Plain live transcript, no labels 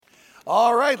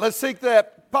All right, let's take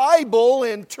that Bible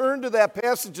and turn to that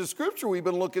passage of Scripture we've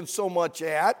been looking so much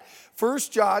at, 1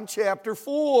 John chapter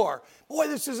 4. Boy,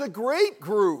 this is a great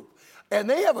group. And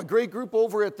they have a great group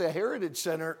over at the Heritage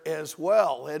Center as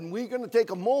well. And we're going to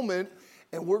take a moment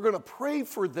and we're going to pray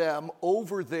for them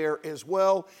over there as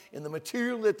well in the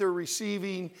material that they're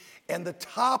receiving and the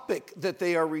topic that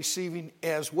they are receiving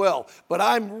as well. But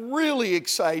I'm really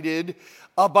excited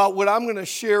about what I'm going to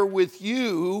share with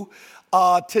you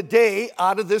today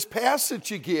out of this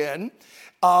passage again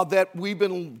that we've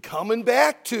been coming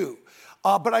back to.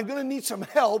 But I'm going to need some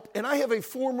help, and I have a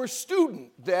former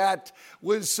student that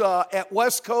was at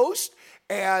West Coast,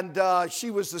 and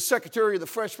she was the secretary of the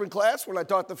freshman class. When I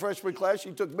taught the freshman class,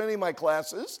 she took many of my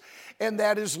classes, and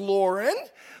that is Lauren.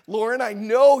 Lauren, I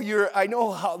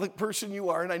know how the person you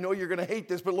are, and I know you're going to hate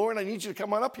this, but Lauren, I need you to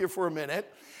come on up here for a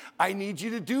minute. I need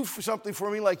you to do something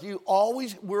for me like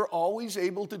we're always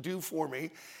able to do for me.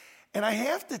 And I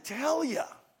have to tell you,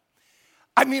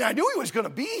 I knew he was going to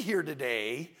be here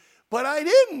today, but I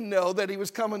didn't know that he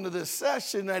was coming to this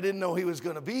session. I didn't know he was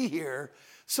going to be here.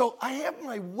 So I have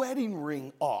my wedding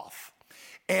ring off.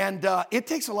 And it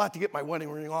takes a lot to get my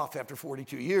wedding ring off after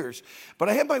 42 years. But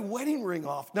I have my wedding ring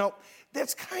off. Now,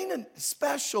 that's kind of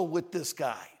special with this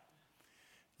guy.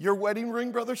 Your wedding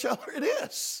ring, Brother Scheller? It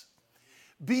is.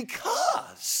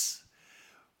 Because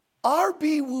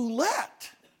R.B.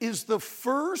 Woolette is the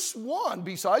first one,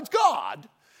 besides God,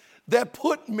 that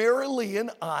put Marilee and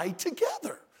I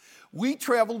together. We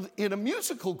traveled in a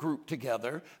musical group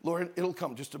together. Lauren, it'll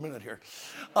come just a minute here.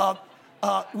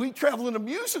 We traveled in a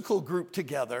musical group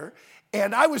together,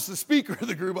 and I was the speaker of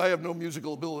the group. I have no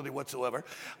musical ability whatsoever,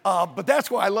 but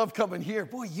that's why I love coming here.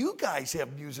 Boy, you guys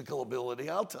have musical ability.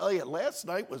 I'll tell you, last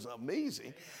night was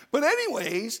amazing. But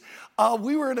anyways,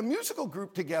 we were in a musical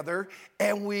group together,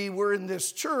 and we were in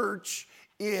this church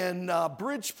in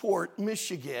Bridgeport,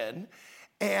 Michigan.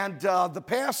 And the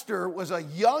pastor was a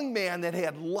young man that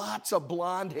had lots of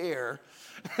blonde hair.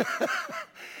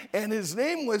 And his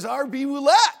name was R.B.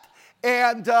 Woolette.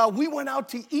 And we went out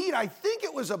to eat. I think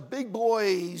it was a Big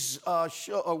Boys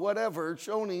show or whatever,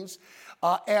 Shoney's,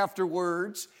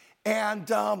 afterwards.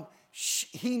 And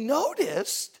he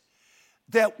noticed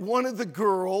that one of the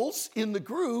girls in the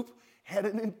group had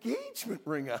an engagement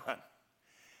ring on.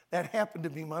 That happened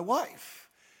to be my wife.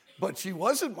 But she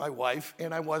wasn't my wife,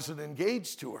 and I wasn't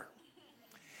engaged to her.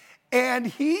 And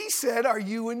he said, "Are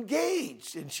you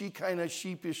engaged?" And she kind of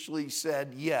sheepishly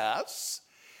said, "Yes."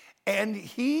 And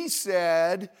he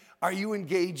said, "Are you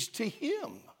engaged to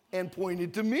him?" And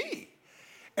pointed to me.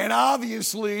 And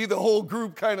obviously, the whole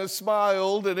group kind of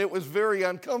smiled, and it was very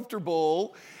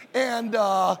uncomfortable. And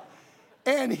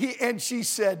she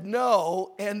said,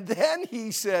 "No." And then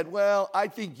he said, "Well, I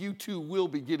think you two will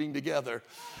be getting together."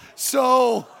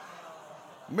 So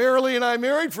Marilee and I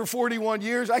married for 41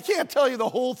 years. I can't tell you the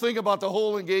whole thing about the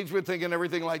whole engagement thing and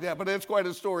everything like that, but that's quite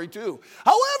a story too.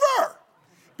 However,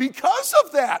 because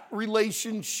of that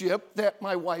relationship that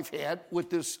my wife had with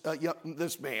this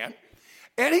man,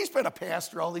 and he's been a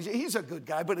pastor all these years, he's a good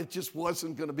guy, but it just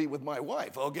wasn't going to be with my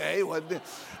wife, okay?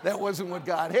 That wasn't what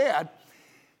God had.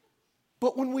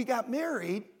 But when we got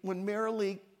married, when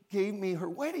Marilee gave me her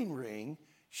wedding ring,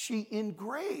 she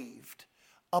engraved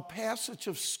a passage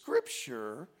of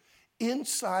Scripture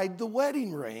inside the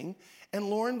wedding ring. And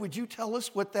Lauren, would you tell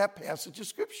us what that passage of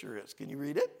Scripture is? Can you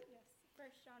read it? Yes, 1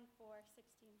 John 4,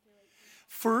 16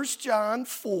 through 1 18. John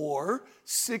 4,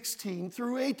 16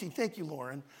 through 18. Thank you,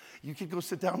 Lauren. You can go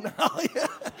sit down now.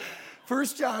 1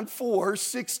 John 4,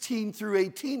 16 through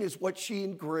 18 is what she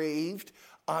engraved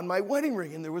on my wedding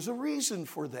ring, and there was a reason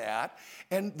for that.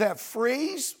 And that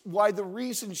phrase, why the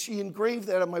reason she engraved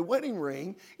that on my wedding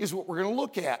ring, is what we're going to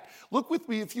look at. Look with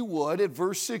me, if you would, at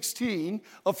verse 16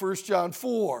 of 1 John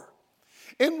 4.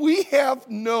 "And we have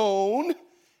known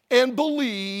and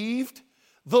believed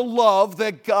the love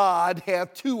that God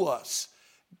hath to us."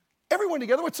 Everyone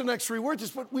together, what's the next three words?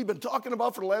 It's what we've been talking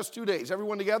about for the last 2 days.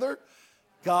 Everyone together?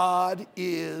 God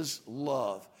is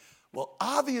love. Well,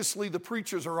 obviously, the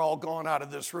preachers are all gone out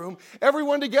of this room.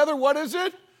 Everyone together, what is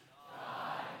it?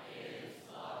 God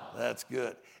is love. That's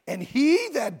good. "And he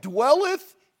that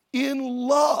dwelleth in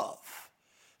love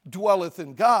dwelleth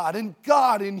in God, and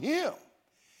God in him.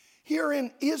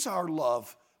 Herein is our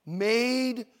love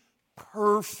made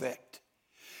perfect,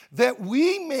 that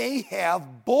we may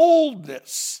have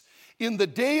boldness in the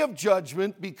day of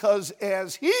judgment, because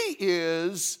as he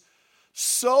is,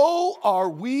 so are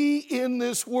we in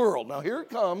this world." Now here it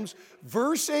comes.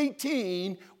 Verse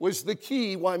 18 was the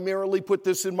key why Marilee put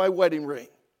this in my wedding ring.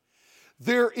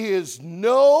 "There is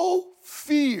no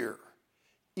fear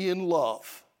in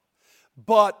love,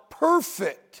 but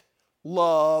perfect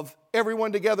love.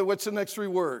 Everyone together, what's the next three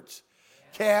words?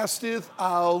 Casteth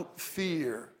out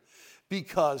fear,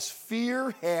 because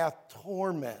fear hath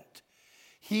torment.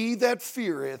 He that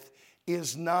feareth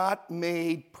is not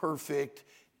made perfect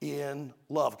in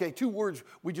love. Okay, two words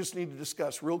we just need to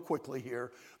discuss real quickly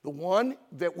here. The one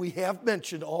that we have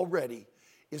mentioned already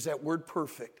is that word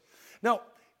perfect. Now,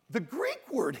 the Greek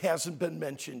word hasn't been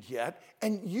mentioned yet,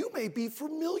 and you may be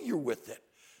familiar with it.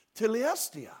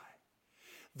 Telestai.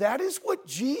 That is what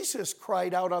Jesus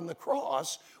cried out on the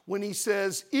cross when he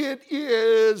says, it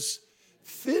is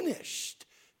finished.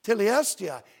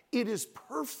 Telestai. It is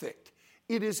perfect.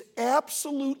 It is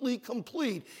absolutely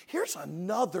complete. Here's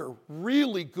another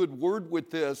really good word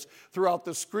with this throughout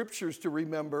the scriptures to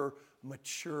remember: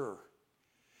 mature.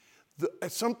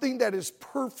 Something that is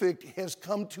perfect has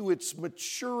come to its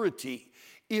maturity.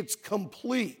 It's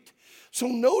complete. So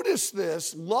notice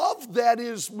this: love that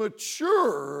is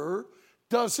mature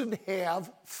doesn't have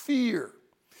fear.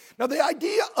 Now, the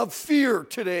idea of fear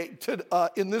today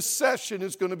in this session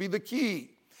is going to be the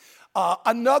key.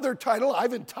 Another title,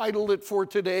 I've entitled it for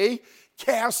today,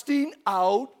 Casting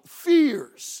Out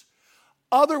Fears.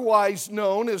 Otherwise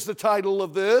known as the title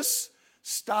of this,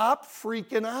 Stop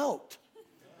Freaking Out.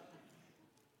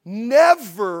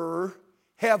 Never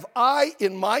have I,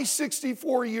 in my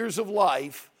 64 years of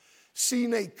life,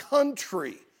 seen a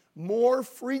country more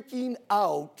freaking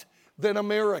out than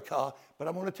America. But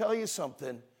I'm going to tell you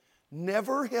something.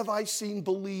 Never have I seen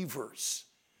believers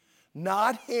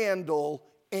not handle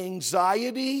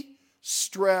anxiety,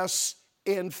 stress,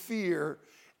 and fear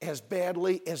as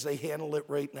badly as they handle it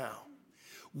right now.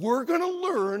 We're going to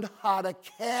learn how to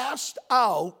cast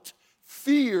out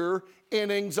fear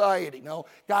and anxiety. Now,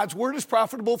 God's word is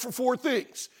profitable for four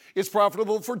things. It's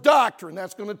profitable for doctrine.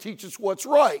 That's going to teach us what's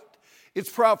right. It's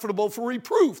profitable for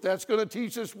reproof. That's going to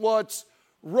teach us what's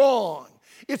wrong.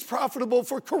 It's profitable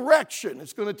for correction.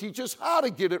 It's going to teach us how to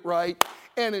get it right.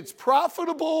 And it's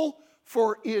profitable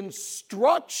for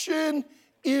instruction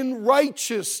in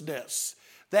righteousness.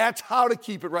 That's how to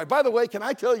keep it right. By the way, can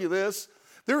I tell you this?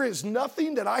 There is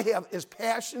nothing that I have as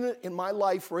passionate in my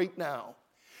life right now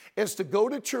as to go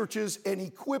to churches and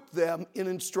equip them in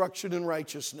instruction in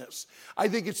righteousness. I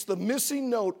think it's the missing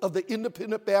note of the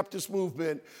independent Baptist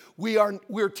movement.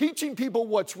 We're teaching people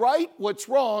what's right, what's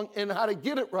wrong, and how to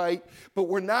get it right, but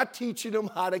we're not teaching them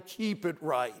how to keep it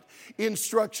right.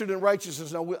 Instruction in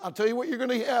righteousness. Now, I'll tell you what you're going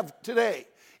to have today.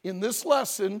 In this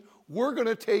lesson, we're going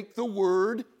to take the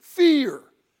word fear.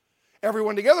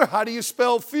 Everyone together, how do you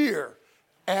spell fear?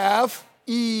 F-E-A-R.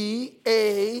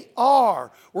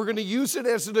 We're going to use it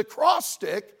as an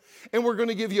acrostic, and we're going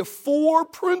to give you 4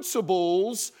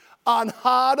 principles on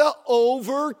how to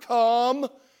overcome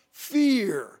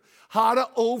fear, how to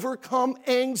overcome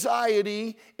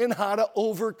anxiety, and how to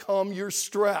overcome your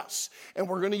stress. And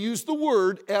we're going to use the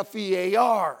word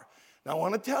F-E-A-R. Now, I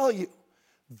want to tell you,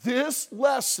 this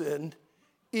lesson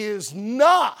is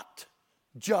not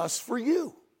just for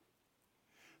you.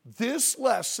 This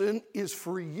lesson is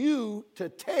for you to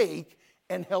take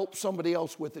and help somebody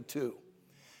else with it too.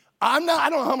 I don't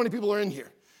know how many people are in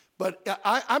here, but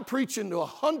I'm preaching to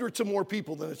hundreds of more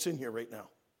people than it's in here right now.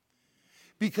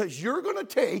 Because you're going to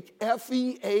take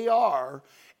F-E-A-R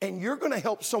and you're going to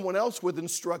help someone else with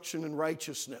instruction in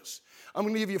righteousness. I'm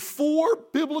going to give you 4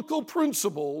 biblical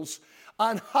principles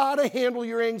on how to handle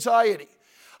your anxiety,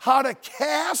 how to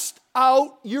cast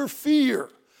out your fear,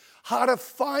 how to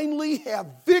finally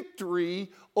have victory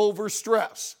over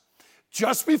stress.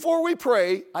 Just before we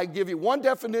pray, I give you one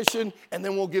definition and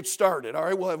then we'll get started. All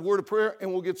right, we'll have a word of prayer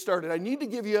and we'll get started. I need to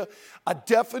give you a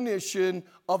definition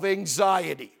of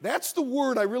anxiety. That's the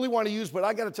word I really want to use, but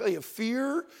I got to tell you,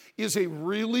 fear is a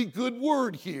really good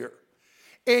word here.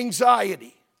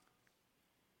 Anxiety.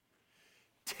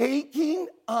 Taking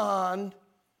on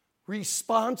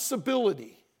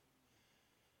responsibility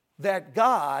that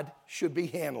God should be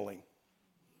handling.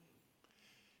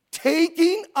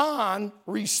 Taking on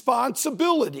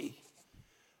responsibility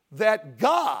that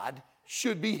God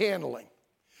should be handling.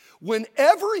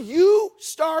 Whenever you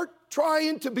start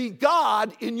trying to be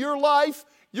God in your life,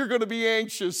 you're going to be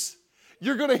anxious.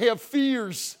 You're going to have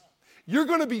fears. You're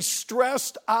going to be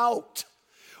stressed out.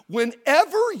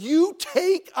 Whenever you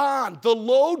take on the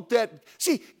load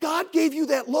God gave you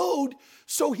that load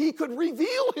so He could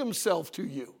reveal Himself to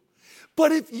you.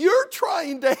 But if you're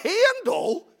trying to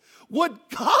handle what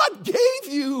God gave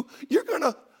you, you're going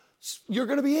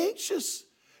to be anxious.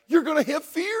 You're going to have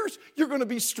fears. You're going to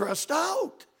be stressed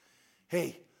out.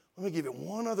 Hey, let me give you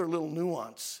one other little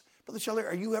nuance. Brother Shelley,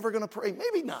 are you ever going to pray?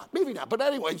 Maybe not. But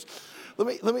anyways,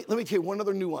 let me tell you one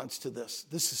other nuance to this.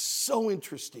 This is so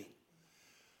interesting.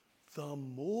 the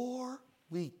more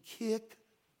we kick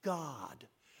God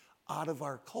out of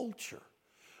our culture,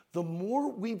 the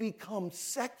more we become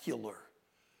secular,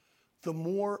 the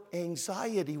more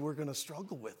anxiety we're going to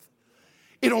struggle with.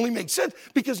 It only makes sense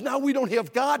because now we don't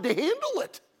have God to handle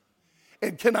it.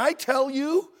 And can I tell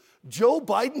you, Joe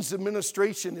Biden's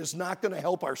administration is not going to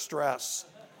help our stress.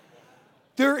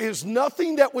 There is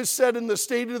nothing that was said in the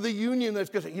State of the Union that's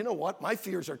going to say, you know what, my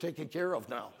fears are taken care of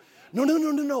now.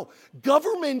 No.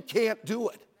 Government can't do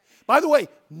it. By the way,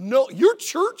 no, your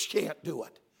church can't do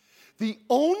it. The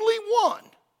only one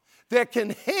that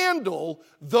can handle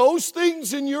those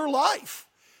things in your life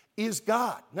is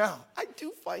God. Now, I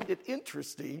do find it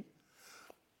interesting.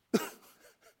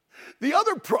 The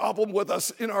other problem with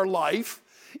us in our life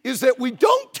is that we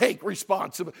don't take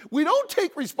responsibility. We don't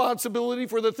take responsibility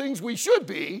for the things we should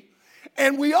be,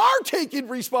 and we are taking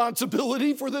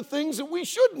responsibility for the things that we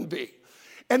shouldn't be.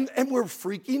 And we're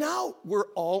freaking out. We're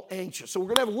all anxious. So we're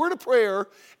going to have a word of prayer,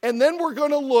 and then we're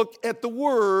going to look at the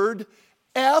word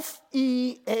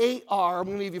F-E-A-R. I'm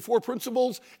going to give you 4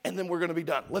 principles, and then we're going to be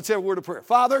done. Let's have a word of prayer.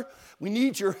 Father, we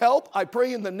need your help. I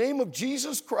pray in the name of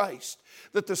Jesus Christ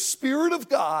that the Spirit of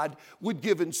God would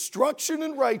give instruction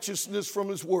and righteousness from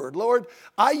his word. Lord,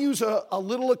 I use a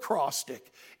little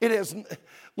acrostic.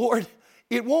 Lord,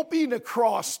 it won't be an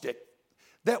acrostic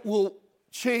that will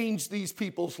change these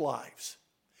people's lives.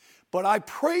 But I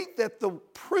pray that the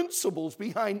principles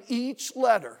behind each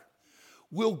letter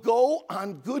will go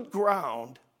on good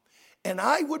ground. And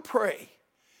I would pray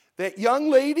that young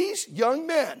ladies, young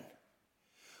men,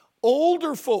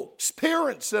 older folks,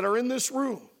 parents that are in this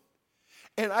room,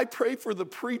 and I pray for the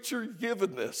preacher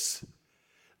given this,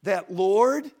 that,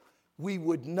 Lord, we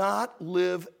would not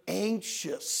live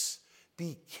anxious.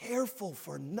 Be careful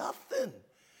for nothing.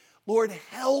 Lord,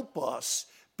 help us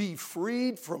be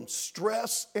freed from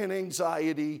stress and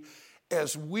anxiety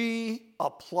as we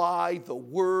apply the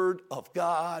word of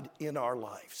God in our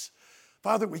lives.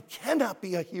 Father, we cannot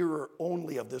be a hearer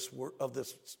only of this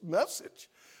message.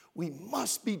 We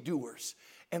must be doers.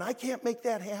 And I can't make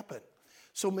that happen.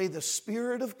 So may the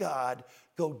Spirit of God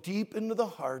go deep into the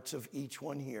hearts of each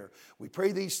one here. We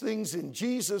pray these things in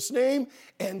Jesus' name.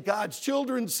 And God's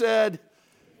children said,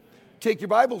 take your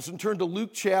Bibles and turn to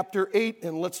Luke chapter 8,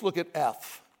 and let's look at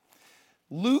F.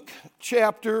 Luke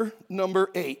chapter number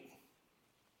 8.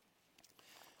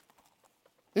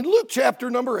 In Luke chapter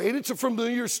number 8, it's a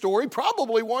familiar story,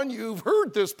 probably one you've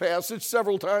heard this passage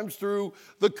several times through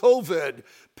the COVID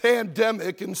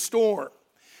pandemic and storm.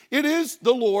 It is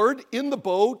the Lord in the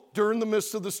boat during the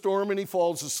midst of the storm, and he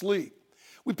falls asleep.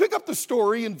 We pick up the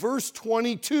story in verse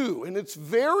 22, and it's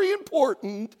very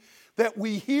important that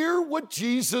we hear what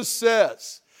Jesus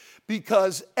says,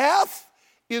 because F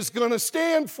is going to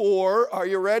stand for, are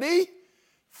you ready?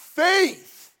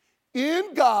 Faith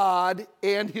in God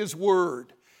and his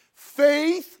word.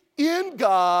 Faith in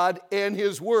God and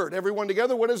his word. Everyone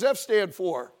together, what does F stand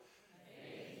for?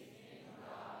 Faith in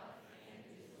God and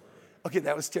his word. Okay,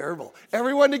 that was terrible.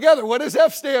 Everyone together, what does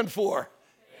F stand for?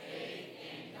 Faith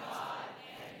in God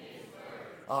and his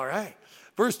word. All right.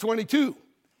 Verse 22.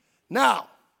 Now,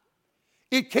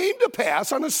 it came to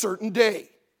pass on a certain day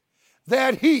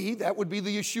that he, that would be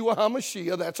the Yeshua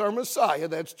HaMashiach, that's our Messiah,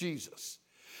 that's Jesus,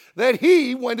 that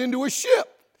he went into a ship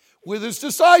with his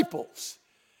disciples.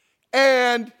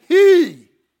 And he,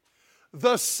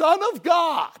 the Son of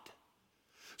God.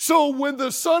 So when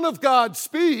the Son of God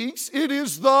speaks, it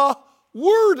is the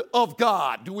Word of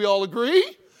God. Do we all agree?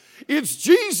 It's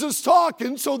Jesus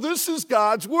talking, so this is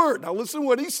God's Word. Now listen to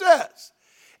what he says.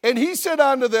 And he said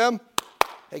unto them,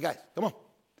 hey guys, come on.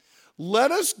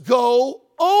 Let us go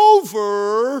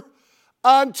over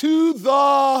unto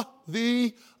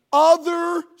the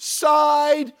other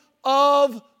side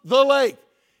of the lake.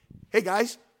 Hey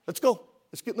guys, let's go.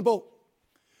 Let's get in the boat.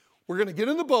 We're going to get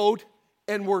in the boat,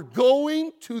 and we're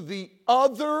going to the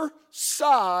other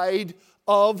side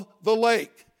of the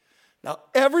lake. Now,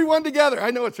 everyone together,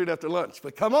 I know it's right after lunch,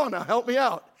 but come on now, help me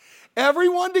out.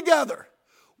 Everyone together,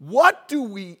 what do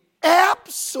we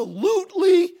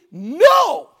absolutely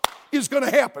know is going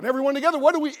to happen? Everyone together,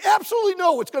 what do we absolutely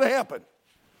know what's going to happen?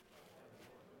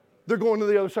 They're going to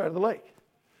the other side of the lake.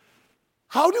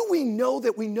 How do we know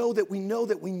that we know that we know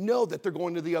that we know that they're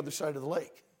going to the other side of the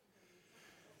lake?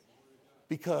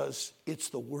 Because it's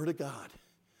the Word of God.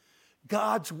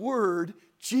 God's Word,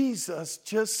 Jesus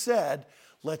just said,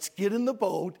 let's get in the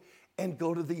boat and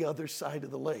go to the other side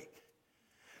of the lake.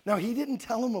 Now, he didn't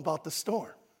tell them about the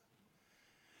storm,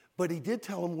 but he did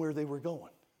tell them where they were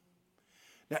going.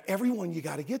 Now, everyone, you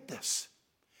got to get this.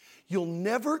 You'll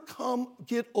never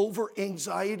get over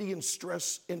anxiety and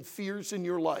stress and fears in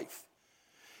your life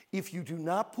if you do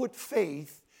not put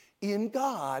faith in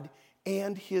God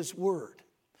and his word.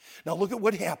 Now look at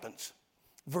what happens.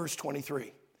 Verse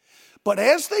 23. But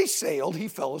as they sailed, he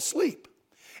fell asleep,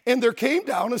 and there came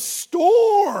down a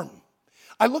storm.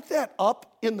 I looked that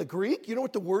up in the Greek. You know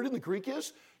what the word in the Greek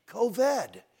is?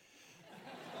 Koved.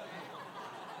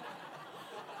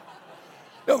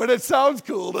 No, but it sounds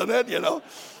cool, doesn't it, you know?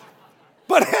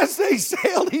 But as they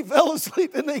sailed, he fell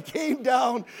asleep, and they came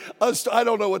down I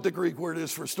don't know what the Greek word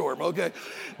is for storm, okay?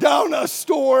 Down a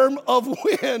storm of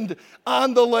wind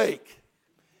on the lake.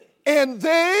 And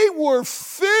they were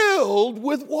filled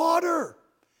with water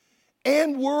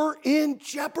and were in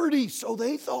jeopardy, so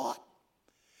they thought.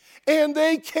 And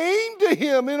they came to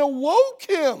him and awoke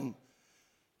him,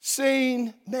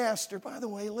 saying, Master, by the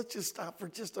way, let's just stop for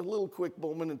just a little quick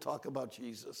moment and talk about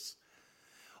Jesus.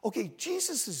 Okay,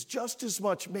 Jesus is just as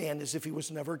much man as if he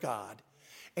was never God,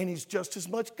 and he's just as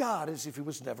much God as if he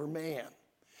was never man.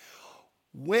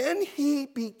 When he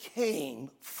became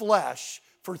flesh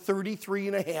for 33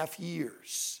 and a half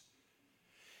years,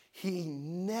 he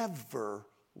never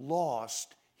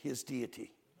lost his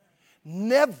deity.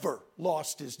 Never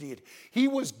lost his deity. He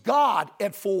was God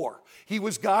at 4. He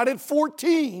was God at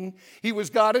 14. He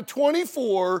was God at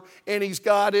 24. And he's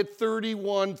God at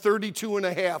 31, 32 and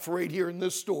a half right here in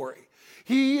this story.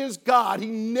 He is God. He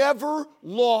never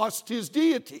lost his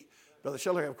deity. Brother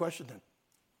Scheller, I have a question then.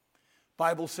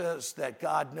 Bible says that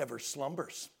God never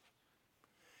slumbers.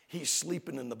 He's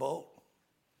sleeping in the boat.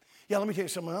 Yeah, let me tell you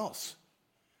something else.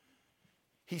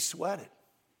 He sweated.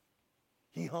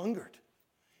 He hungered.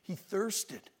 He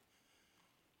thirsted.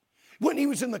 When he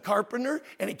was in the carpenter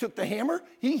and he took the hammer,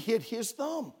 he hit his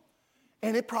thumb.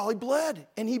 And it probably bled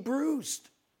and he bruised.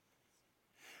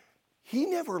 He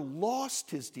never lost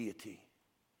his deity,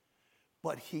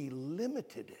 but he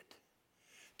limited it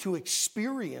to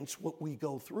experience what we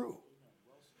go through.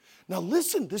 Now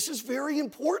listen, this is very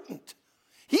important.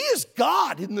 He is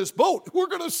God in this boat. We're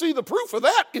going to see the proof of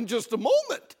that in just a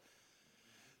moment.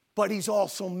 But he's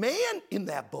also man in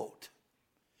that boat.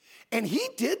 And he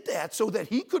did that so that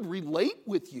he could relate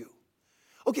with you.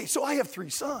 Okay, so I have 3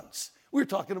 sons. We were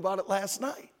talking about it last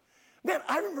night. Man,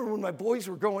 I remember when my boys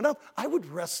were growing up, I would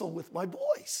wrestle with my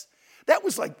boys. That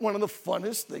was like one of the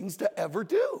funnest things to ever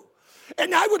do.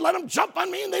 And I would let them jump on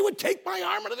me, and they would take my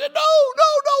arm, and I'd say, no,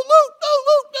 Luke,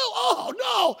 oh,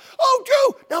 no, oh,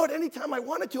 Drew. Now, at any time I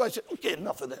wanted to, I said, okay,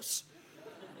 enough of this.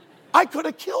 I could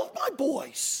have killed my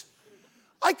boys.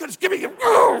 I could have given them,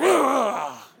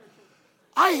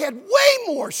 I had way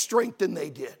more strength than they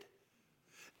did.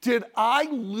 Did I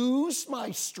lose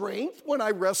my strength when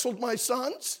I wrestled my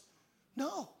sons?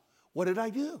 No. What did I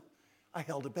do? I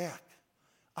held it back.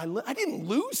 I didn't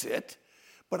lose it,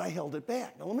 but I held it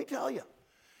back. Now let me tell you,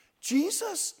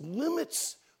 Jesus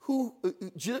limits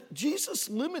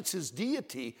his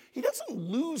deity. He doesn't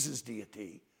lose his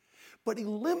deity, but he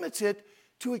limits it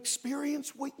to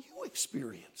experience what you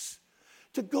experience,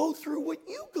 to go through what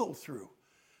you go through.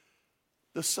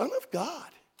 The Son of God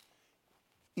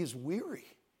is weary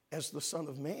as the Son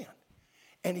of Man,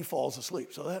 and he falls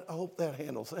asleep. So I hope that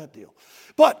handles that deal.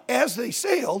 But as they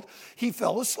sailed, he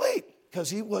fell asleep because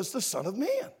he was the Son of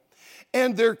Man.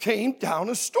 And there came down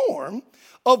a storm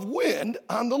of wind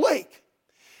on the lake,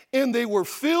 and they were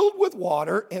filled with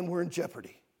water and were in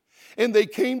jeopardy. And they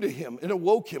came to him and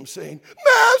awoke him, saying,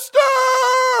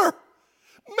 Master,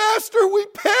 Master, we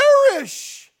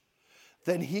perish.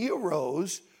 Then he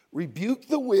arose, rebuked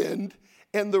the wind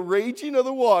and the raging of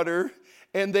the water,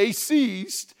 and they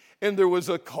ceased, and there was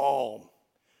a calm.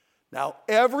 Now,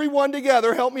 everyone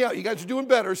together, help me out. You guys are doing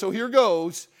better, so here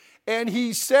goes. And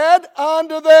he said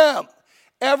unto them,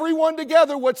 everyone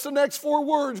together, what's the next 4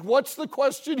 words? What's the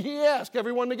question he asked?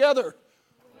 Everyone together.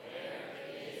 Where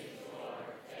is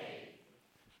your faith?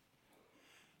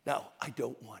 Now, I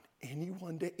don't want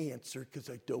anyone to answer because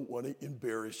I don't want to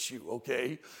embarrass you,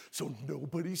 okay? So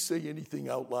nobody say anything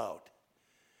out loud.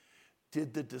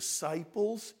 Did the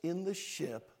disciples in the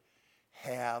ship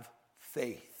have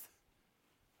faith?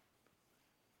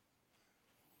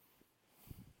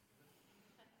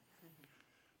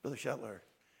 Brother Schettler,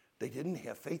 they didn't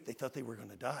have faith. They thought they were going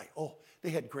to die. Oh, they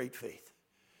had great faith.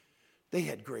 They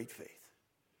had great faith.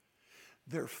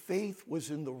 Their faith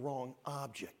was in the wrong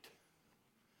object.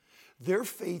 Their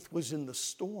faith was in the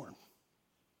storm,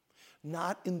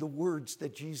 not in the words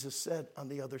that Jesus said on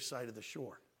the other side of the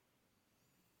shore.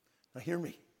 Now hear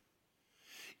me.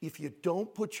 If you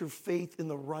don't put your faith in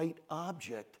the right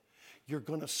object, you're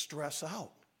going to stress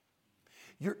out.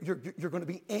 You're going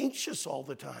to be anxious all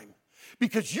the time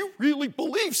because you really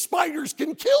believe spiders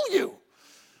can kill you.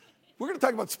 We're going to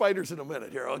talk about spiders in a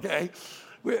minute here, okay?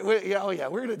 We're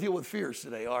going to deal with fears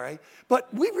today, all right?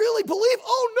 But we really believe,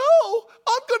 oh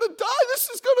no, I'm going to die. This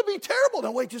is going to be terrible.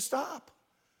 Now wait, just stop.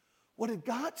 What did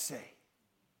God say?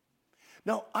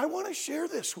 Now, I want to share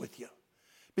this with you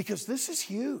because this is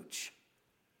huge.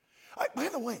 By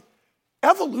the way,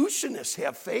 evolutionists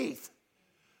have faith.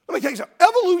 Let me tell you something.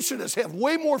 Evolutionists have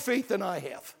way more faith than I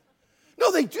have.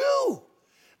 No, they do.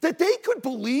 That they could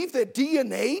believe that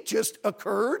DNA just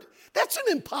occurred, that's an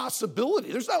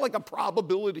impossibility. There's not like a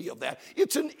probability of that.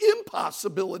 It's an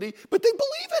impossibility, but they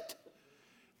believe it.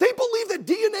 They believe that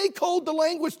DNA code the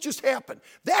language just happened.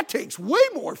 That takes way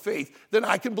more faith than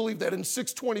I can believe that in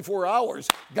 624 hours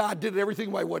God did everything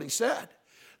by what he said.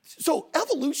 So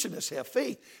evolutionists have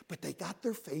faith, but they got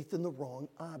their faith in the wrong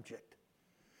object.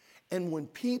 And when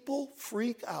people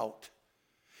freak out,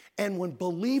 and when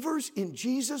believers in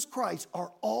Jesus Christ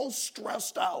are all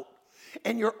stressed out,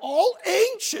 and you're all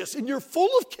anxious, and you're full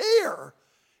of care,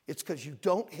 it's because you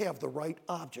don't have the right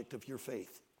object of your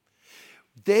faith.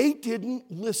 They didn't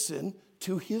listen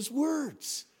to his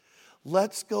words.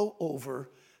 Let's go over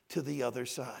to the other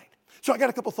side. So I got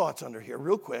a couple thoughts under here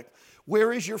real quick.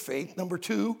 Where is your faith? Number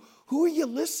two, who are you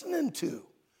listening to?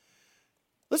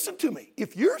 Listen to me.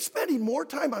 If you're spending more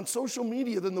time on social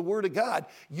media than the Word of God,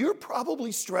 you're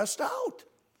probably stressed out.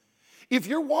 If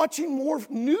you're watching more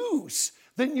news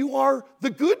than you are the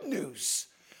good news,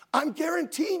 I'm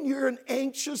guaranteeing you're an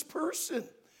anxious person.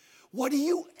 What are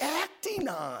you acting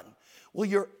on? Well,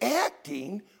 you're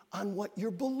acting on what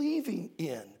you're believing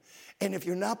in. And if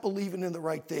you're not believing in the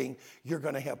right thing, you're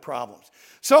going to have problems.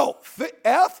 So,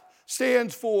 F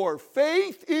stands for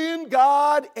faith in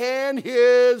God and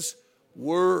his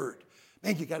Word.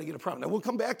 Man, you got to get a problem. Now, we'll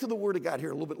come back to the Word of God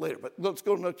here a little bit later, but let's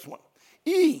go to the next one.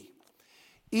 E.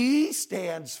 E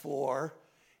stands for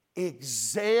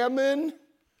examine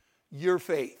your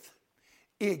faith.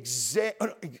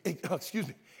 Examine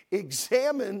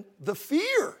the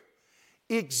fear.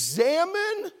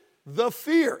 Examine the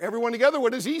fear. Everyone together,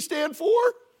 what does E stand for?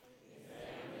 Examine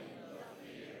the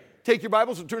fear. Take your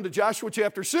Bibles and turn to Joshua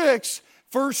chapter 6,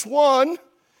 verse 1.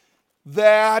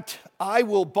 That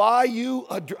I'll buy you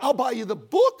the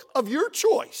book of your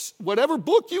choice. Whatever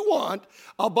book you want,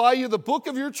 I'll buy you the book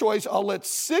of your choice. I'll let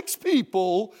 6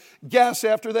 people guess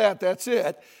after that. That's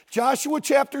it. Joshua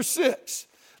chapter 6.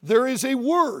 There is a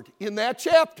word in that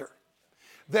chapter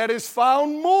that is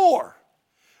found more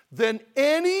than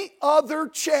any other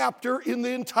chapter in the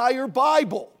entire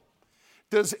Bible.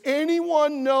 Does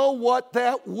anyone know what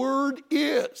that word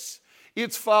is?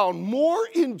 It's found more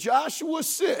in Joshua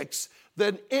 6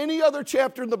 than any other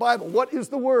chapter in the Bible. What is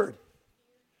the word?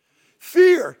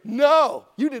 Fear. No,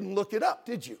 you didn't look it up,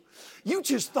 did you? You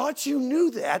just thought you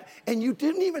knew that, and you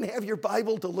didn't even have your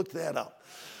Bible to look that up.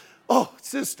 Oh,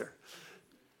 sister.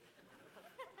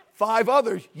 5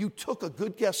 others, you took a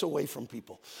good guess away from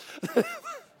people.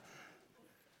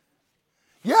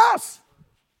 Yes.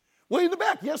 Way in the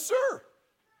back. Yes, sir.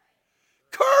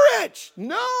 Courage.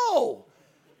 No.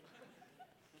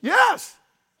 Yes.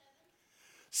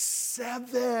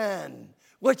 7.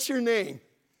 What's your name?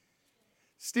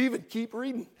 Stephen, keep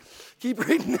reading. Keep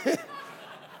reading.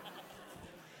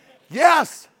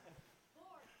 Yes.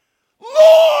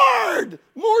 Lord.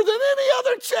 More than any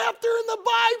other chapter in the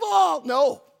Bible.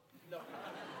 No.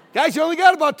 Guys, you only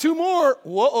got about 2 more.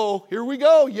 Whoa, here we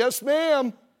go. Yes,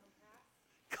 ma'am.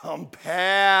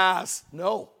 Compass.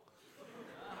 No.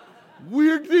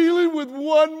 We're dealing with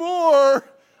one more.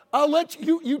 I'll let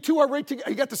you two are right together.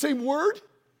 You got the same word?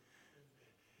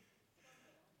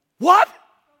 What?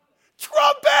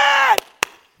 Trumpet!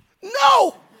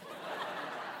 No.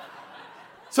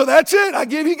 So that's it. I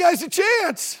gave you guys a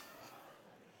chance.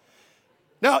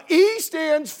 Now, E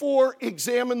stands for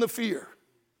examine the fear.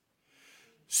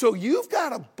 So you've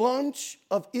got a bunch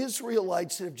of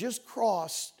Israelites that have just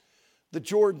crossed the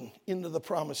Jordan into the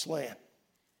promised land.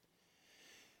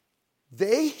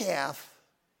 They have,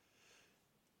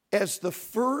 as the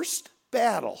first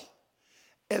battle,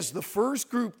 as the first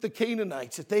group, the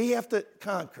Canaanites, that they have to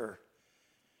conquer,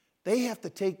 they have to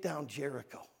take down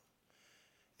Jericho.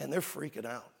 And they're freaking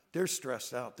out. They're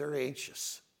stressed out. They're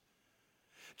anxious.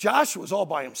 Joshua's all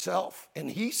by himself, and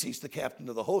he sees the captain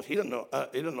of the host. He doesn't know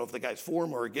if the guy's for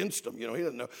him or against him. He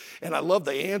doesn't know. And I love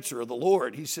the answer of the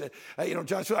Lord. He said,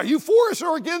 Joshua, are you for us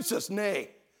or against us?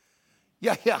 Nay.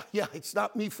 Yeah. It's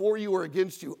not me for you or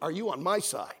against you. Are you on my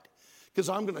side? Because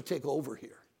I'm going to take over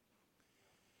here.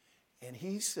 And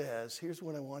he says, here's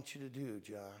what I want you to do,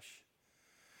 Josh.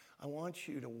 I want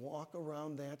you to walk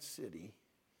around that city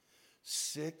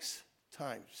 6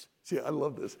 times. See, I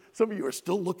love this. Some of you are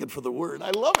still looking for the word.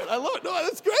 I love it. I love it. No,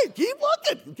 that's great. Keep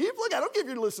looking. Keep looking. I don't care if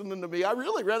you're listening to me. I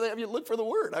really rather have you look for the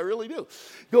word. I really do.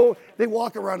 They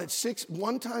walk around it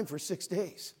one time for 6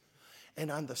 days. And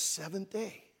on the 7th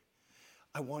day,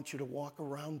 I want you to walk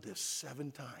around this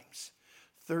 7 times,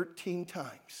 13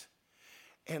 times.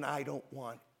 And I don't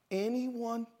want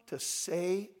anyone to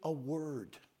say a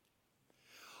word.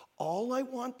 All I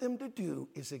want them to do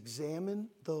is examine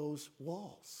those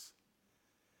walls.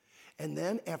 And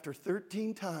then after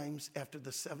 13 times, after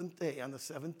the 7th day, on the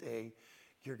 7th day,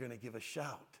 you're going to give a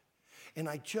shout. And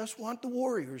I just want the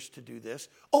warriors to do this.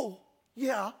 Oh,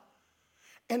 yeah.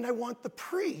 And I want the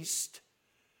priest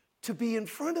to be in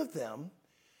front of them.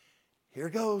 Here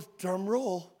goes, drum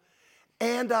roll.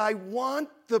 And I want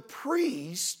the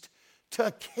priest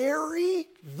to carry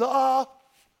the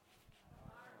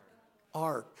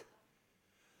ark.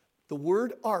 The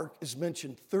word ark is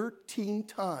mentioned 13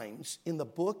 times in the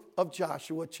book of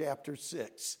Joshua, chapter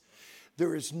 6.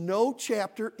 There is no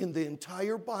chapter in the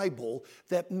entire Bible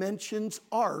that mentions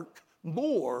ark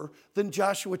more than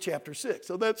Joshua chapter 6.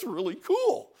 So that's really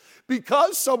cool,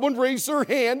 because someone raised their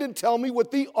hand and tell me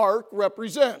what the ark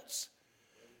represents.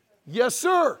 Yes,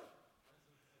 sir.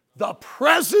 The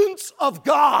presence of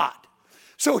God.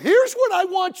 So here's what I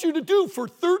want you to do for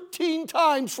 13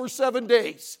 times for 7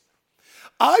 days.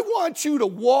 I want you to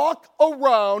walk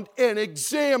around and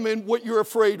examine what you're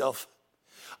afraid of.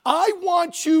 I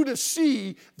want you to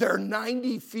see they're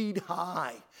 90 feet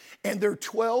high and they're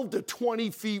 12 to 20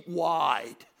 feet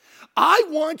wide. I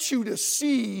want you to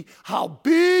see how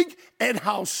big and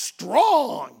how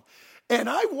strong. And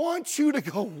I want you to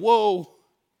go, whoa,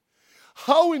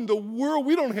 how in the world?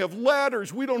 We don't have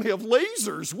ladders. We don't have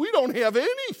lasers. We don't have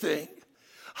anything.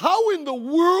 How in the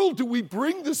world do we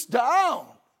bring this down?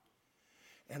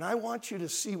 And I want you to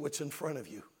see what's in front of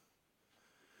you.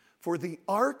 For the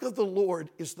ark of the Lord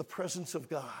is the presence of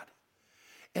God.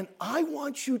 And I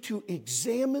want you to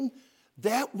examine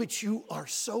that which you are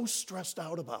so stressed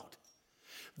out about.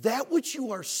 That which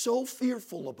you are so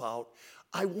fearful about.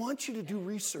 I want you to do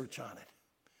research on it.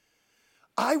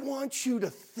 I want you to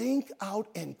think out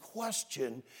and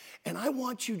question, and I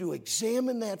want you to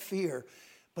examine that fear.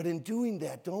 But in doing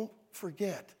that, don't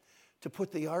forget to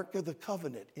put the Ark of the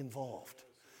Covenant involved.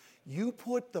 You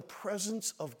put the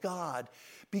presence of God,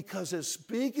 because as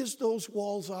big as those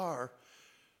walls are,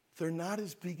 they're not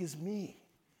as big as me.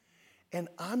 And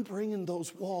I'm bringing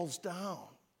those walls down.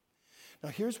 Now,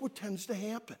 here's what tends to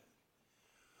happen.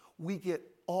 We get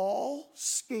all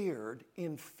scared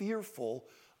and fearful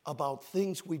about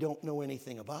things we don't know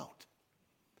anything about.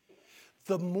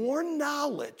 The more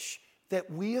knowledge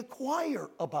that we acquire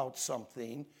about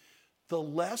something, the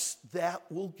less that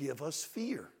will give us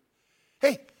fear.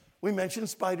 Hey, we mentioned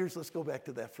spiders. Let's go back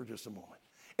to that for just a moment.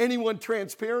 Anyone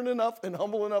transparent enough and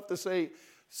humble enough to say,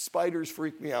 spiders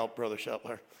freak me out, Brother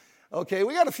Shetler? Okay,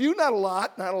 we got a few, not a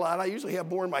lot. I usually have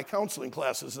more in my counseling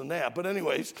classes than that. But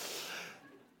anyways,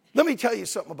 let me tell you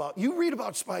something about, you read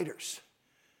about spiders.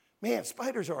 Man,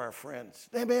 spiders are our friends.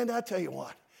 Man, I'll tell you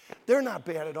what, they're not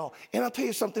bad at all. And I'll tell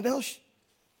you something else.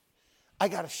 I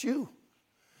got a shoe.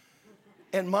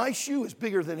 And my shoe is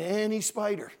bigger than any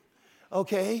spider.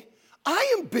 Okay?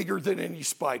 I am bigger than any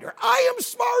spider. I am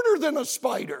smarter than a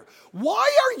spider.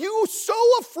 Why are you so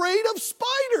afraid of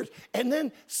spiders? And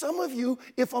then some of you,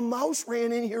 if a mouse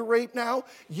ran in here right now,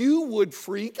 you would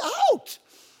freak out.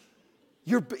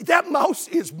 That mouse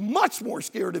is much more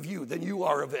scared of you than you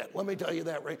are of it. Let me tell you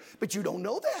that, right? But you don't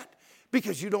know that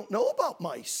because you don't know about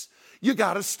mice. You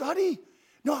got to study.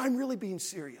 No, I'm really being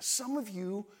serious. Some of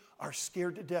you are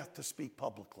scared to death to speak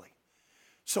publicly.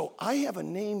 So I have a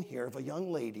name here of a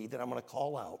young lady that I'm going to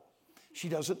call out. She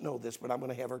doesn't know this, but I'm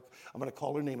going to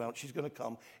call her name out. She's going to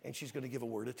come and she's going to give a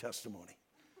word of testimony.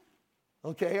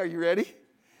 Okay, are you ready?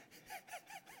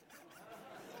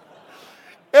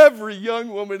 Every young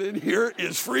woman in here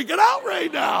is freaking out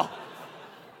right now.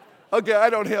 Okay, I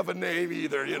don't have a name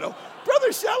either, you know.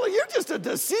 Brother Shelley, you're just a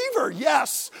deceiver.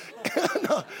 Yes.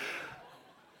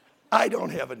 I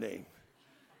don't have a name.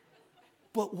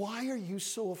 But why are you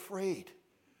so afraid?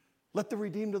 Let the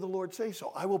redeemed of the Lord say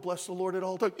so. I will bless the Lord at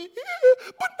all times. Yeah,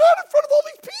 but not in front of all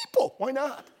these people. Why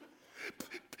not?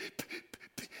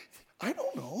 I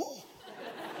don't know.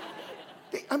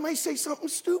 I might say something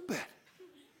stupid.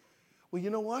 Well, you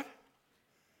know what?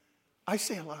 I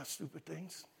say a lot of stupid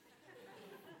things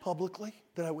publicly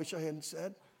that I wish I hadn't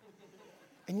said.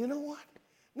 And you know what?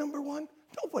 Number one,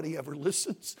 nobody ever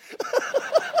listens.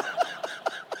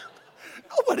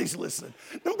 Nobody's listening.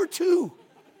 Number two,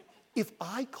 if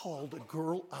I called a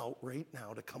girl out right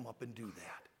now to come up and do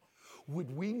that,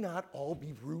 would we not all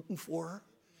be rooting for her?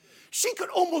 She could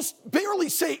almost barely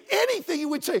say anything. You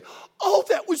would say, oh,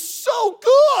 that was so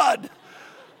good.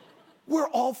 We're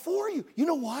all for you. You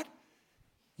know what?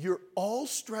 You're all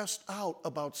stressed out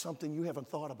about something you haven't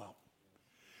thought about.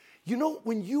 You know,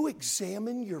 when you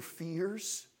examine your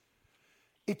fears,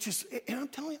 and I'm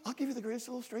telling you, I'll give you the greatest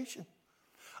illustration.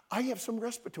 I have some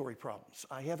respiratory problems.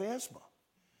 I have asthma.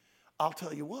 I'll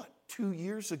tell you what, 2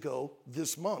 years ago,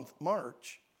 this month,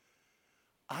 March,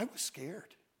 I was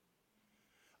scared.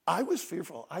 I was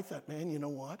fearful. I thought, man, you know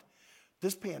what?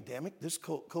 This pandemic, this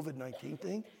COVID-19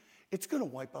 thing, it's going to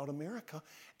wipe out America,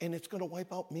 and it's going to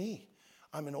wipe out me.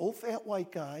 I'm an old, fat,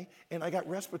 white guy, and I got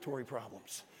respiratory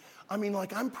problems. I mean,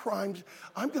 like, I'm primed.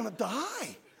 I'm going to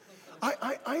die.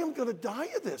 I am going to die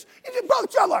of this. He said, Brother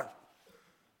Chandler,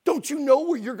 don't you know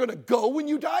where you're going to go when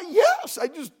you die? Yes,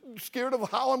 I'm just scared of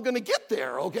how I'm going to get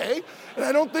there, okay? And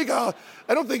I don't think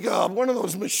one of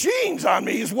those machines on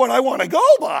me is what I want to go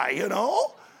by, you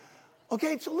know?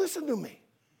 Okay, so listen to me.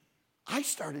 I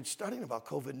started studying about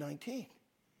COVID-19.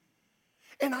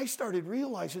 And I started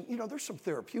realizing, you know, there's some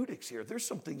therapeutics here. There's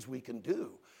some things we can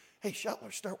do. Hey,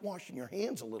 Shetler, start washing your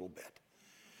hands a little bit.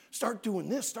 Start doing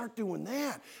this, start doing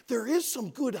that. There is some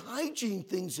good hygiene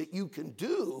things that you can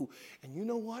do. And you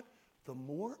know what? The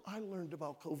more I learned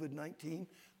about COVID-19,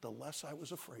 the less I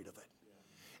was afraid of it.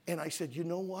 And I said, you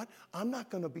know what? I'm not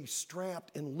going to be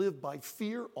strapped and live by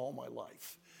fear all my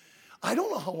life. I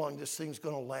don't know how long this thing's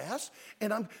going to last.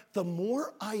 And the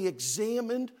more I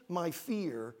examined my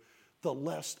fear, the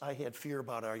less I had fear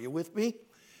about it. Are you with me?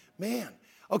 Man.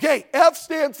 Okay, F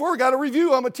stands for, got to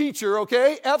review, I'm a teacher,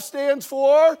 okay? F stands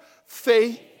for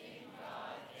faith.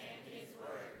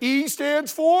 E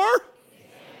stands for?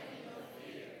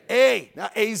 A. Now,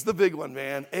 A's the big one,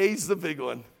 man. A's the big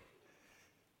one.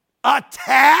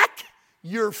 Attack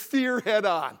your fear head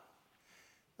on.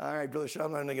 All right, Brother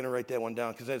Sean, I'm not going to write that one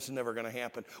down because that's never going to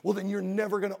happen. Well, then you're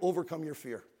never going to overcome your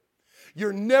fear.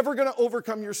 You're never going to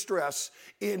overcome your stress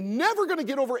and never going to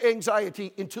get over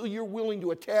anxiety until you're willing to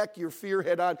attack your fear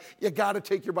head on. You got to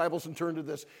take your Bibles and turn to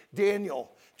this.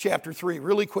 Daniel chapter 3,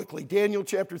 really quickly. Daniel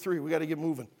chapter 3, we got to get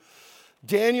moving.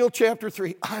 Daniel chapter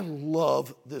 3, I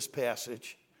love this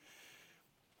passage.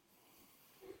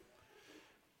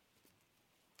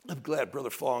 I'm glad Brother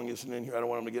Fong isn't in here. I don't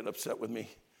want him to get upset with me.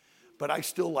 But I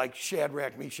still like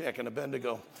Shadrach, Meshach, and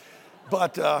Abednego.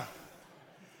 But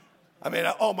I mean,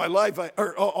 all my life,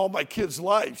 all my kids'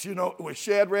 lives, you know, with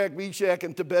Shadrach, Meshach,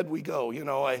 and to bed we go. You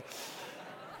know, I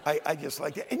just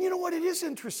like that. And you know what? It is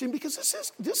interesting because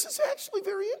this is actually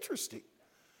very interesting.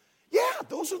 Yeah,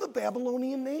 those are the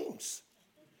Babylonian names.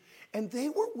 And they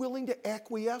were willing to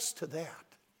acquiesce to that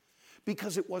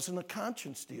because it wasn't a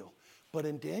conscience deal. But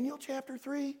in Daniel chapter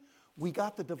 3, we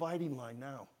got the dividing line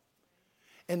now.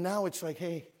 And now it's like,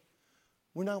 hey,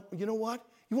 we're not, you know what?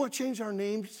 You want to change our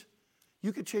names?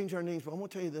 You could change our names, but I'm going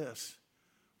to tell you this.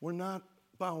 We're not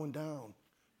bowing down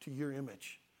to your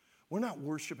image. We're not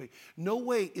worshiping. No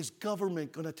way is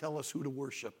government going to tell us who to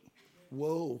worship.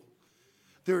 Whoa.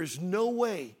 There is no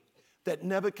way that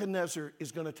Nebuchadnezzar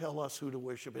is going to tell us who to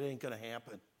worship. It ain't going to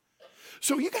happen.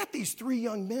 So you got these 3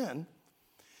 young men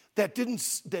that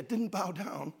didn't bow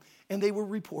down, and they were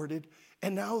reported.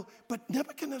 And now, but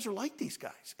Nebuchadnezzar liked these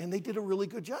guys, and they did a really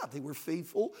good job. They were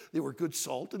faithful, they were good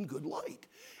salt and good light,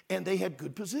 and they had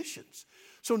good positions.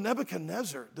 So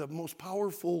Nebuchadnezzar, the most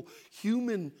powerful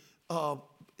human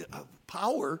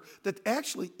power that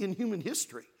actually in human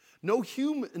history, no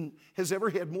human has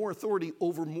ever had more authority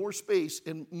over more space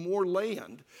and more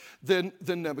land than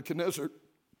Nebuchadnezzar.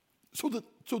 So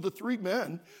the 3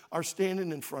 men are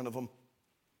standing in front of him,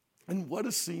 and what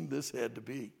a scene this had to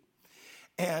be.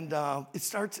 And it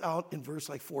starts out in verse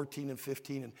like 14 and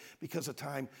 15, and because of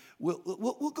time,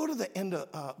 we'll go to the end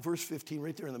of verse 15,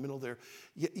 right there in the middle there.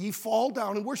 You fall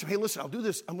down and worship. Hey, listen, I'll do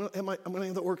this. I'm going to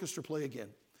have the orchestra play again.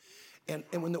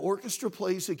 And when the orchestra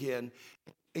plays again,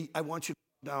 I want you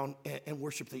to go down and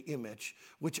worship the image,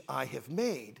 which I have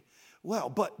made. Well,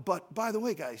 but by the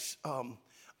way, guys,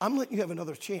 I'm letting you have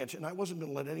another chance, and I wasn't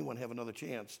going to let anyone have another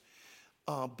chance.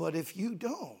 But if you do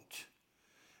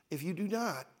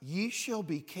not, ye shall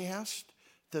be cast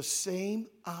the same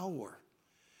hour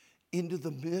into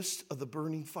the midst of the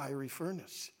burning fiery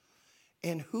furnace.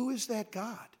 And who is that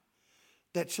God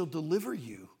that shall deliver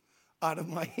you out of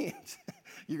my hands?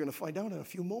 You're going to find out in a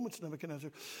few moments,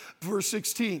 Nebuchadnezzar. Verse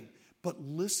 16, but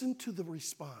listen to the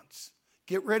response.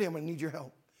 Get ready, I'm going to need your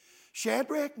help.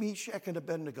 Shadrach, Meshach, and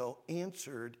Abednego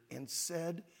answered and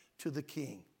said to the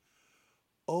king,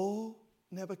 O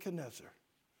Nebuchadnezzar,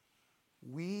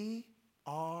 we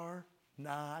are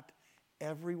not,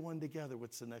 everyone together,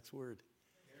 what's the next word?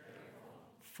 Careful.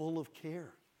 Full of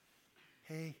care.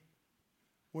 Hey,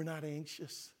 We're not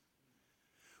anxious.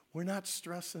 We're not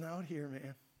stressing out here,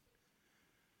 man.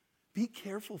 Be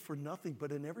careful for nothing,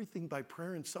 but in everything by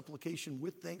prayer and supplication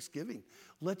with thanksgiving.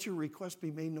 Let your request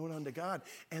be made known unto God,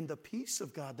 and the peace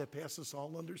of God that passes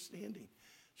all understanding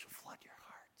shall flood your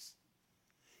hearts.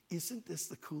 Isn't this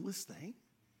the coolest thing?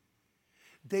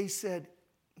 They said,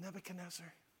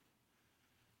 Nebuchadnezzar,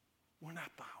 we're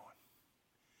not bowing.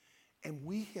 And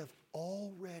we have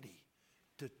already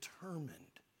determined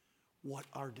what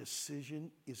our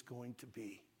decision is going to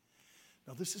be.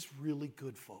 Now, this is really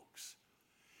good, folks.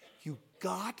 You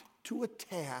got to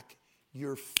attack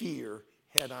your fear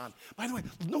head on. By the way,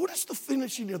 notice the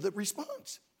finishing of the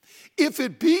response. If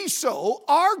it be so,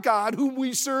 our God whom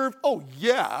we serve,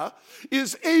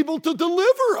 is able to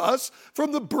deliver us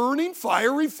from the burning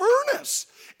fiery furnace.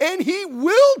 And he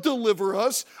will deliver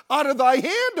us out of thy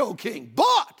hand, O king.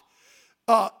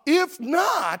 But if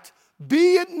not,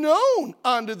 be it known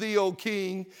unto thee, O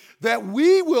king, that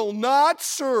we will not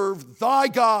serve thy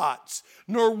gods,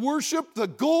 nor worship the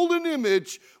golden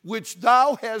image which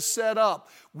thou hast set up.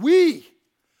 We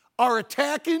are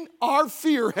attacking our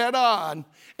fear head on,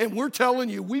 and we're telling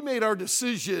you, we made our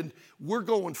decision, we're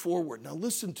going forward. Now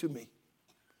listen to me.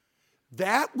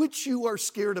 That which you are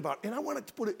scared about, and I wanted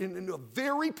to put it into a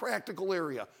very practical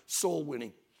area, soul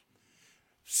winning.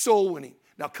 Soul winning.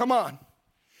 Now come on.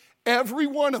 Every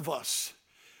one of us,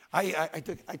 I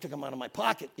took them out of my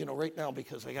pocket, right now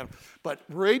because I got them. But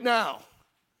right now,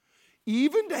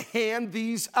 even to hand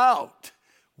these out,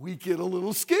 we get a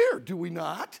little scared, do we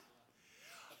not?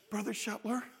 Brother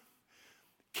Shuttler,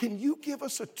 can you give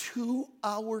us a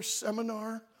 2-hour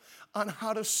seminar on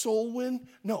how to soul win?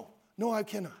 No, I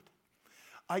cannot.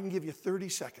 I can give you 30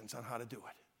 seconds on how to do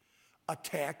it.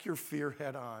 Attack your fear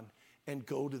head on and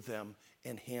go to them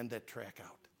and hand that track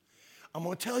out. I'm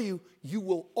going to tell you, you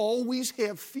will always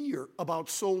have fear about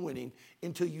soul winning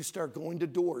until you start going to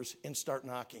doors and start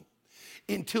knocking.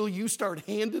 Until you start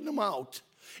handing them out,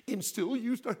 until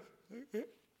you start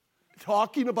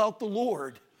talking about the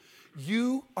Lord,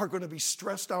 you are going to be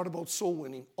stressed out about soul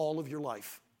winning all of your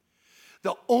life.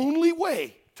 The only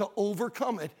way to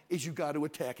overcome it is you got to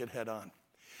attack it head on.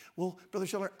 Well, Brother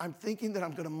Scheller, I'm thinking that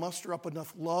I'm going to muster up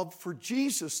enough love for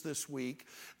Jesus this week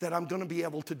that I'm going to be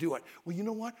able to do it. Well, you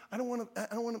know what? I don't want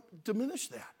to diminish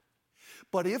that.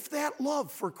 But if that love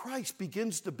for Christ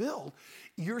begins to build,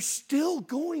 you're still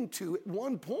going to, at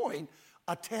one point,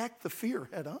 attack the fear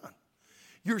head on.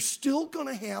 You're still going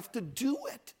to have to do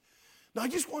it. Now, I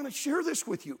just want to share this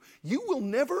with you. You will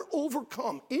never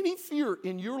overcome any fear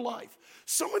in your life.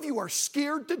 Some of you are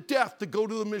scared to death to go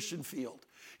to the mission field.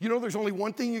 There's only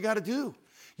one thing you got to do.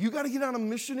 You got to get on a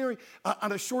missionary,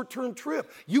 on a short-term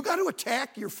trip. You got to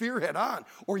attack your fear head on,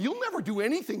 or you'll never do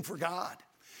anything for God.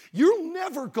 You'll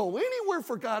never go anywhere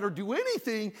for God or do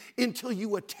anything until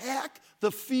you attack the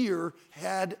fear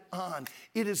head on.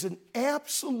 It is an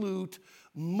absolute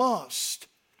must.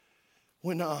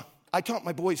 When I taught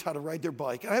my boys how to ride their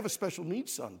bike, and I have a special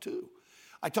needs son too.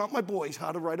 I taught my boys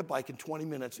how to ride a bike in 20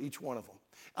 minutes, each one of them.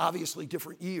 Obviously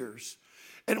different years.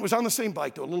 And it was on the same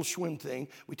bike, though, a little Schwinn thing.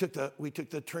 We took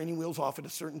the training wheels off at a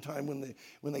certain time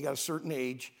when they got a certain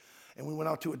age, and we went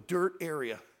out to a dirt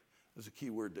area. There's a key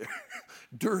word there.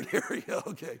 Dirt area,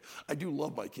 okay. I do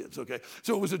love my kids, okay.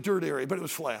 So it was a dirt area, but it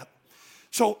was flat.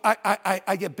 So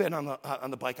I get Ben on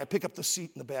the bike. I pick up the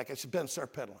seat in the back. I said, Ben,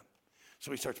 start pedaling.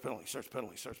 So he starts pedaling.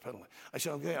 I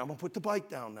said, okay, I'm going to put the bike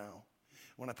down now.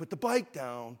 When I put the bike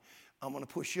down, I'm going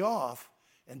to push you off.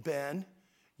 And Ben,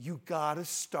 you got to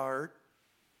start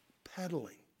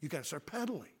pedaling. You got to start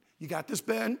pedaling. You got this,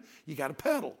 Ben? You got to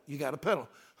pedal. Damn,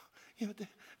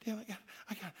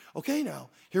 I got it. Okay, now,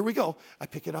 here we go. I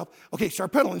pick it up. Okay,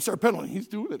 start pedaling. He's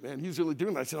doing it, man. He's really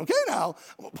doing it. I said, okay, now,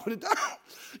 I'm going to put it down.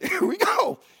 Here we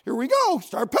go.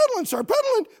 Start pedaling.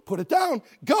 Put it down.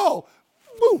 Go.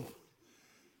 Boom.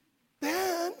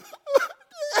 Ben,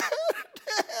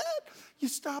 Dad, you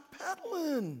stop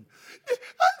pedaling.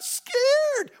 I'm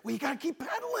scared. Well, you got to keep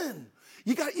pedaling.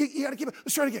 You got to keep it.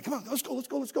 Let's try it again. Come on,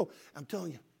 let's go. I'm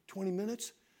telling you, 20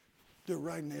 minutes, they're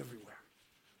riding everywhere.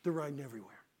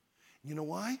 You know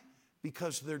why?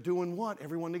 Because they're doing what?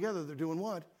 Everyone together, they're doing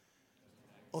what?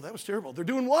 Oh, that was terrible. They're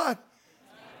doing what?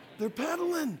 They're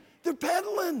pedaling.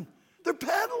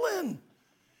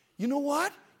 You know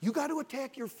what? You got to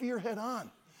attack your fear head on.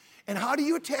 And how do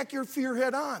you attack your fear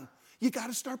head on? You got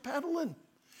to start pedaling.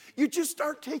 You just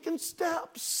start taking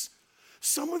steps.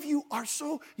 Some of you are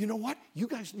you know what? You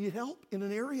guys need help in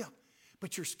an area,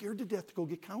 but you're scared to death to go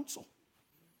get counsel.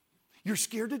 You're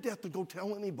scared to death to go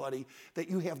tell anybody that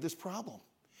you have this problem.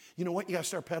 You know what? You got to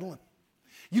start pedaling.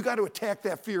 You got to attack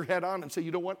that fear head on and say, you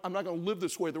know what? I'm not going to live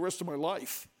this way the rest of my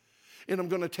life. and I'm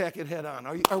going to attack it head on.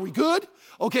 Are we good?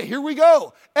 Okay, here we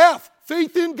go. F,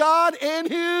 faith in God and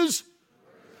his.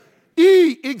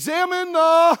 E, examine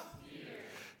the.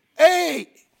 A.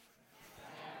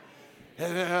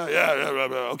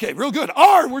 Okay, real good.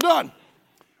 R, we're done.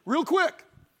 Real quick.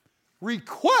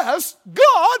 Request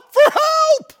God for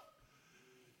help.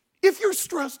 If you're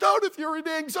stressed out, if you're in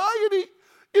anxiety,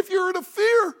 if you're in a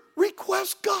fear,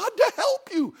 request God to help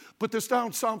you. Put this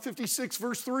down, Psalm 56,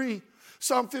 verse 3.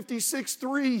 Psalm 56,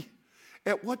 3.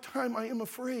 At what time I am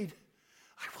afraid,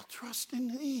 I will trust in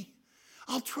thee.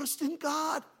 I'll trust in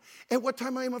God. At what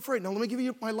time I am afraid. Now let me give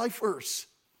you my life verse.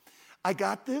 I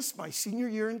got this my senior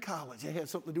year in college. It had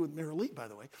something to do with Mary Lee, by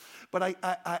the way. But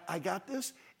I got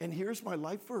this, and here's my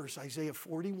life verse, Isaiah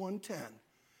 41:10.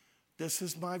 This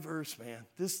is my verse, man.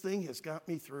 This thing has got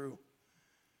me through.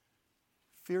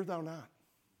 Fear thou not,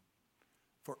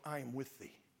 for I am with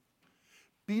thee.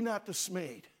 Be not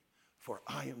dismayed, for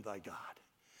I am thy God.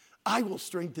 I will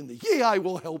strengthen thee. Yea, I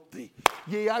will help thee.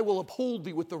 Yea, I will uphold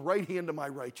thee with the right hand of my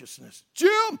righteousness.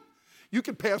 Jim, you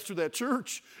can pastor that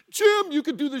church. Jim, you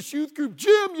can do this youth group.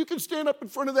 Jim, you can stand up in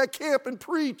front of that camp and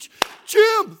preach.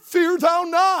 Jim, fear thou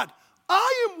not.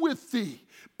 I am with thee.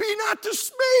 Be not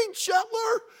dismayed,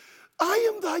 Shetler.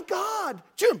 I am thy God.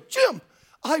 Jim,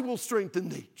 I will strengthen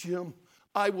thee. Jim,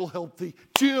 I will help thee.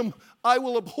 Jim, I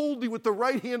will uphold thee with the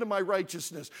right hand of my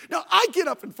righteousness. Now, I get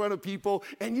up in front of people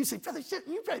and you say, Brother,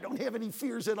 you probably don't have any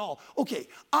fears at all. Okay,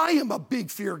 I am a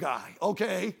big fear guy,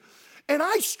 okay? And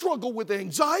I struggle with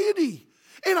anxiety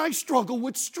and I struggle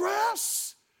with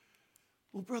stress.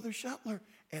 Well, Brother Shetler,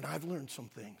 and I've learned some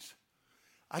things.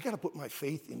 I got to put my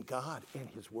faith in God and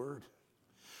his word.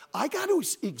 I got to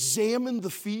examine the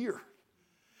fear.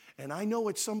 And I know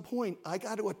at some point I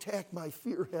got to attack my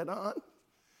fear head on.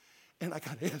 And I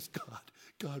got to ask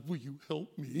God, will you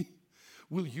help me?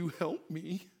 Will you help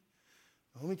me?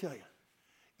 Now, let me tell you,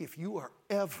 if you are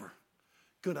ever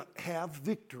going to have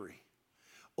victory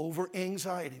over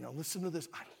anxiety, now listen to this.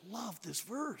 I love this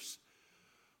verse.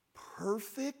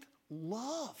 Perfect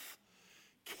love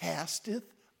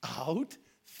casteth out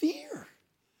fear.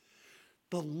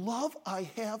 The love I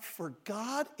have for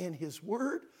God and his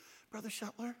word, Brother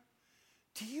Shetler,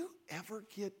 do you ever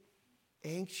get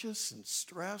anxious and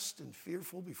stressed and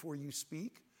fearful before you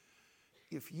speak?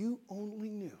 If you only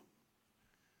knew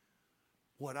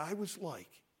what I was like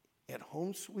at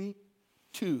Home Suite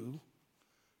 2,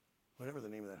 whatever the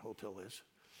name of that hotel is,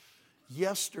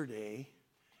 yesterday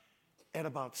at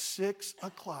about 6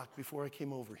 o'clock before I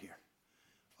came over here.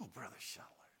 Oh, Brother Shetler,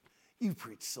 you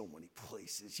preach so many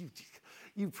places.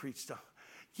 You preach stuff.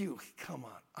 Come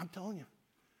on. I'm telling you,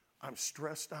 I'm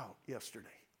stressed out yesterday.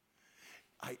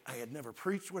 I had never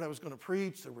preached what I was going to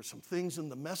preach. There were some things in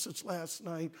the message last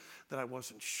night that I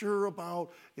wasn't sure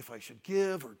about, if I should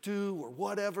give or do or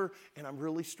whatever, and I'm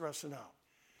really stressing out.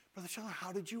 Brother Sean,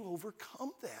 how did you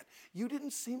overcome that? You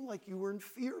didn't seem like you were in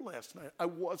fear last night. I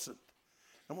wasn't.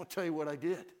 I'm going to tell you what I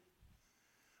did.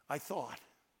 I thought,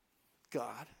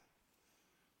 God,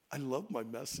 I love my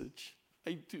message.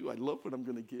 I do. I love what I'm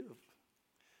going to give.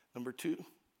 Number 2,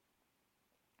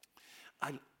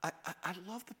 I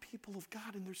love the people of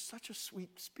God, and there's such a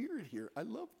sweet spirit here. I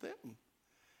love them.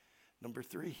 Number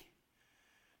 3,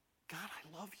 God,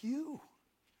 I love you.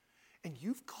 And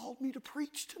you've called me to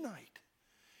preach tonight.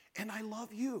 And I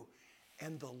love you.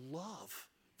 And the love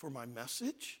for my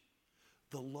message,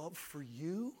 the love for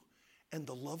you, and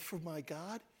the love for my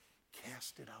God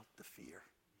casted out the fear.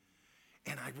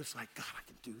 And I was like, God, I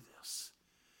can do this.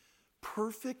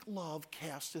 Perfect love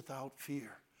casteth out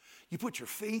fear. You put your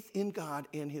faith in God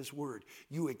and his word.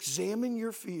 You examine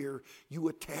your fear. You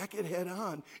attack it head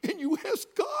on. And you ask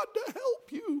God to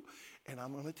help you. And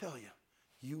I'm going to tell you,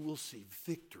 you will see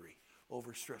victory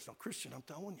over stress. Now, Christian, I'm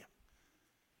telling you,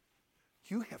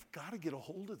 you have got to get a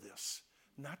hold of this,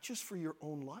 not just for your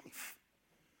own life.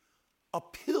 A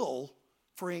pill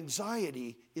for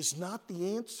anxiety is not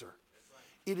the answer.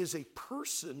 It is a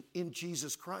person in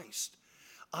Jesus Christ.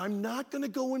 I'm not going to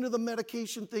go into the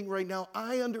medication thing right now.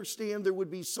 I understand there would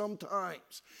be some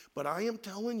times, but I am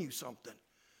telling you something.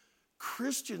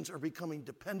 Christians are becoming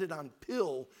dependent on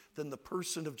pill than the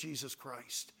person of Jesus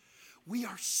Christ. We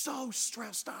are so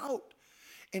stressed out.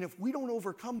 And if we don't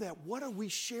overcome that, what are we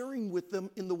sharing with them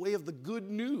in the way of the good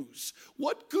news?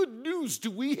 What good news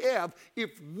do we have if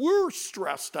we're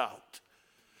stressed out?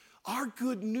 Our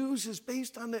good news is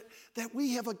based on that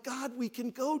we have a God we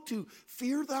can go to.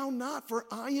 Fear thou not, for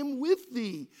I am with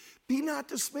thee. Be not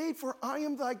dismayed, for I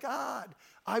am thy God.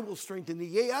 I will strengthen thee.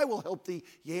 Yea, I will help thee.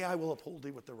 Yea, I will uphold thee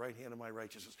with the right hand of my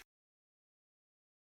righteousness.